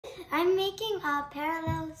I'm making a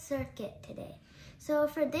parallel circuit today. So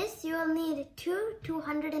for this, you will need two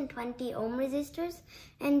 220 ohm resistors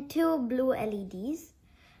and two blue LEDs,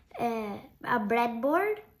 a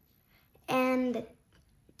breadboard, and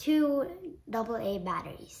two AA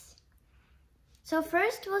batteries. So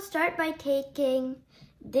first, we'll start by taking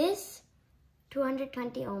this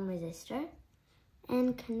 220 ohm resistor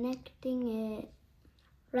and connecting it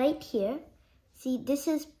right here. See, this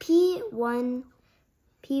is P15.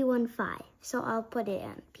 So I'll put it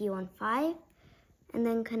on P15 and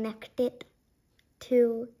then connect it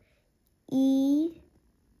to E6.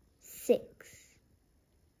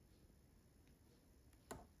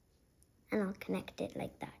 And I'll connect it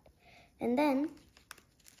like that. And then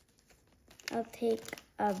I'll take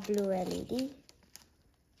a blue LED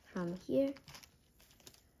from here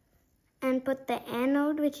and put the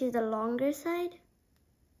anode, which is the longer side,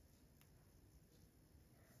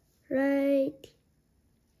 right.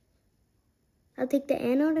 I'll take the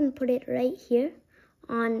anode and put it right here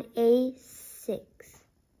on A6.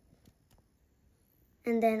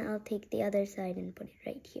 And then I'll take the other side and put it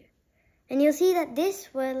right here. And you'll see that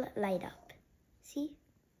this will light up. See?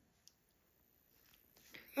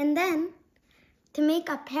 And then, to make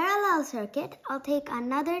a parallel circuit, I'll take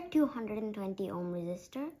another 220 ohm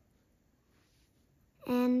resistor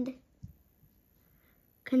and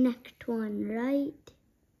connect one right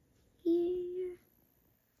here.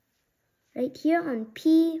 Right here on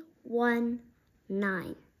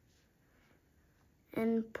P19.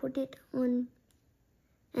 And put it on,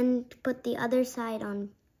 and put the other side on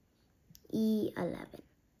E11.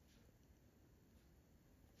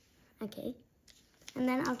 Okay. And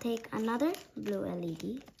then I'll take another blue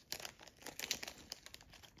LED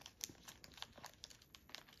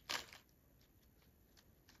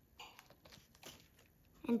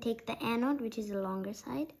and take the anode, which is the longer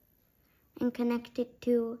side, and connect it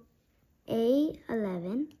to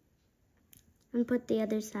A11 and put the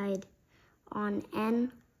other side on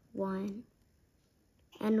N1,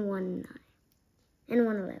 N19,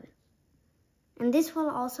 N111. And this will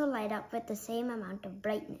also light up with the same amount of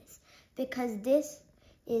brightness because this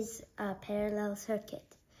is a parallel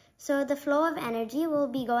circuit. So the flow of energy will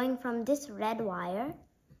be going from this red wire,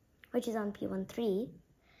 which is on P13,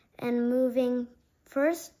 and moving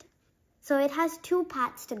first. So it has two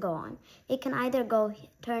paths to go on. It can either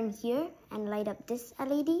turn here and light up this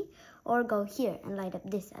LED, or go here and light up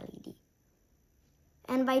this LED.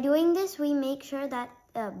 And by doing this, we make sure that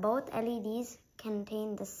both LEDs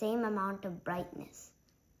contain the same amount of brightness.